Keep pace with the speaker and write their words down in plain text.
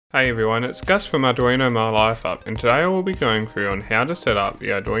Hey everyone, it's Gus from Arduino My Life Up, and today I will be going through on how to set up the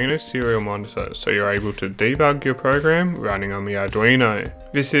Arduino serial monitor so you're able to debug your program running on the Arduino.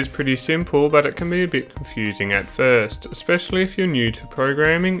 This is pretty simple, but it can be a bit confusing at first, especially if you're new to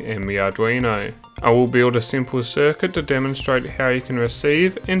programming and the Arduino. I will build a simple circuit to demonstrate how you can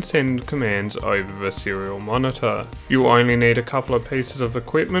receive and send commands over the serial monitor. You will only need a couple of pieces of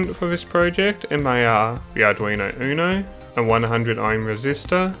equipment for this project, and they are the Arduino Uno, a 100 ohm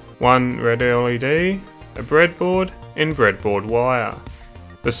resistor, one red LED, a breadboard, and breadboard wire.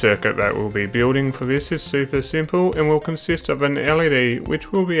 The circuit that we'll be building for this is super simple and will consist of an LED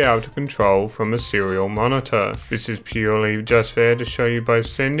which we'll be able to control from a serial monitor. This is purely just there to show you both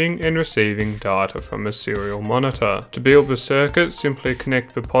sending and receiving data from a serial monitor. To build the circuit, simply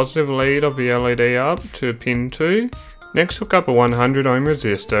connect the positive lead of the LED up to pin 2. Next, hook up a 100 ohm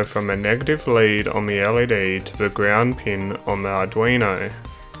resistor from the negative lead on the LED to the ground pin on the Arduino,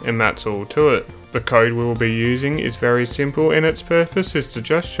 and that's all to it. The code we will be using is very simple, and its purpose is to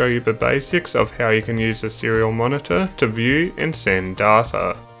just show you the basics of how you can use the serial monitor to view and send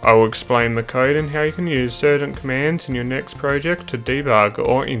data. I will explain the code and how you can use certain commands in your next project to debug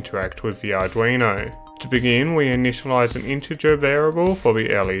or interact with the Arduino. To begin, we initialize an integer variable for the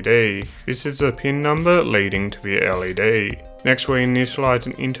LED. This is the pin number leading to the LED. Next, we initialize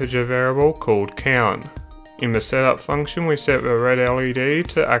an integer variable called count. In the setup function, we set the red LED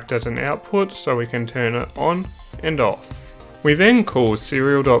to act as an output so we can turn it on and off. We then call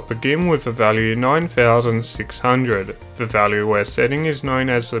serial.begin with the value 9600. The value we're setting is known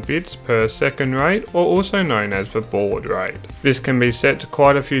as the bits per second rate, or also known as the baud rate. This can be set to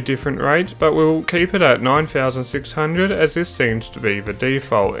quite a few different rates, but we'll keep it at 9600 as this seems to be the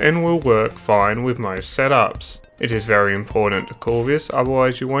default and will work fine with most setups. It is very important to call this,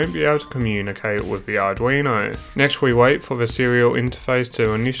 otherwise you won't be able to communicate with the Arduino. Next, we wait for the serial interface to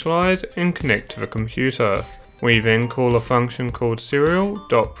initialize and connect to the computer. We then call a function called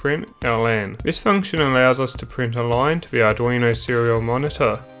serial.print. This function allows us to print a line to the Arduino serial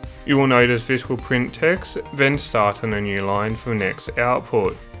monitor. You will notice this will print text, then start on a new line for the next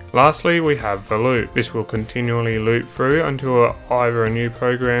output. Lastly, we have the loop. This will continually loop through until either a new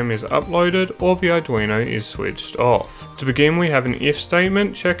program is uploaded or the Arduino is switched off. To begin, we have an if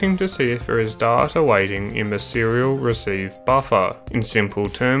statement checking to see if there is data waiting in the serial receive buffer. In simple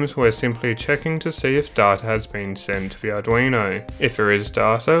terms, we're simply checking to see if data has been sent to the Arduino. If there is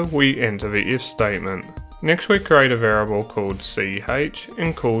data, we enter the if statement. Next, we create a variable called ch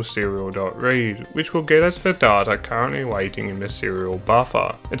and call serial.read, which will get us the data currently waiting in the serial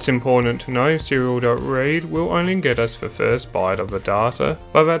buffer. It's important to know serial.read will only get us the first byte of the data,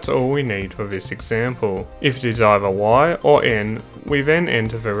 but that's all we need for this example. If it is either y or n, we then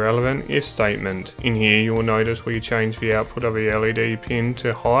enter the relevant if statement. In here you will notice we change the output of the LED pin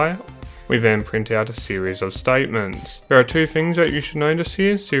to high. We then print out a series of statements. There are two things that you should notice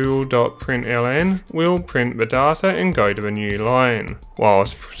here. Serial.println will print the data and go to a new line,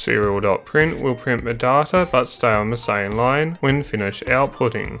 whilst serial.print will print the data but stay on the same line when finished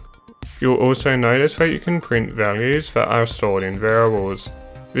outputting. You'll also notice that you can print values that are stored in variables.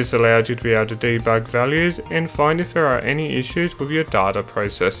 This allows you to be able to debug values and find if there are any issues with your data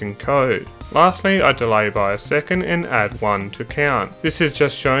processing code. Lastly, I delay by a second and add 1 to count. This is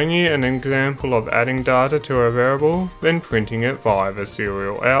just showing you an example of adding data to a variable, then printing it via the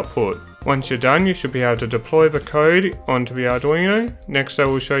serial output. Once you're done, you should be able to deploy the code onto the Arduino. Next, I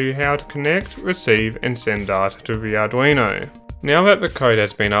will show you how to connect, receive, and send data to the Arduino. Now that the code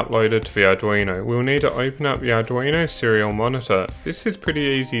has been uploaded to the Arduino, we'll need to open up the Arduino serial monitor. This is pretty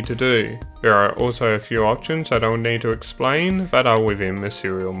easy to do. There are also a few options that I'll need to explain that are within the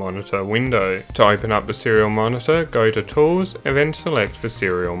serial monitor window. To open up the serial monitor, go to Tools and then select the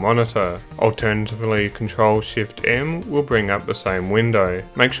serial monitor. Alternatively, Ctrl-Shift-M will bring up the same window.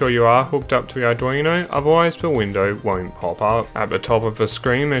 Make sure you are hooked up to the Arduino, otherwise the window won't pop up. At the top of the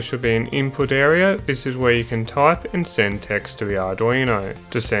screen there should be an input area. This is where you can type and send text to the Arduino.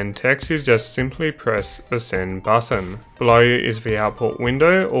 To send text, you just simply press the send button. Below is the output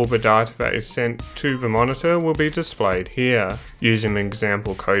window. All the data that is sent to the monitor will be displayed here. Using the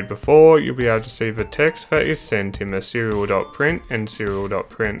example code before, you'll be able to see the text that is sent in the serial.print and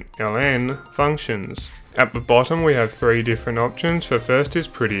serial.println functions. At the bottom we have three different options. The first is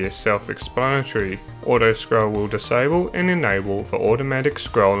pretty self-explanatory. Auto scroll will disable and enable the automatic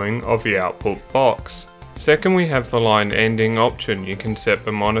scrolling of the output box. Second, we have the line ending option. You can set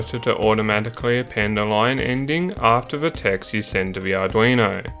the monitor to automatically append a line ending after the text you send to the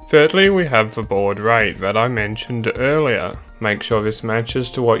Arduino. Thirdly, we have the baud rate that I mentioned earlier. Make sure this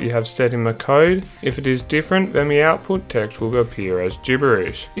matches to what you have set in the code. If it is different, then the output text will appear as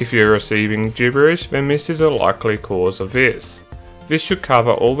gibberish. If you're receiving gibberish, then this is a likely cause of this. This should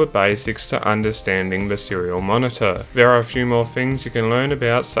cover all the basics to understanding the serial monitor. There are a few more things you can learn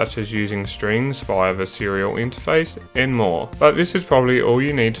about, such as using strings via the serial interface and more, but this is probably all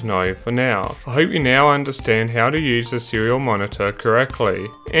you need to know for now. I hope you now understand how to use the serial monitor correctly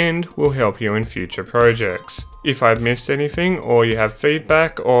and will help you in future projects. If I've missed anything, or you have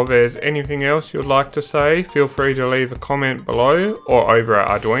feedback, or there's anything else you'd like to say, feel free to leave a comment below or over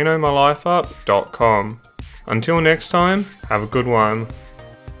at arduinomylifeup.com. Until next time, have a good one.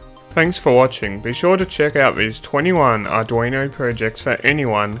 Thanks for watching. Be sure to check out these 21 Arduino projects that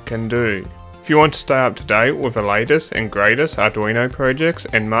anyone can do. If you want to stay up to date with the latest and greatest Arduino projects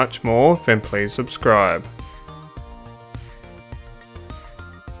and much more, then please subscribe.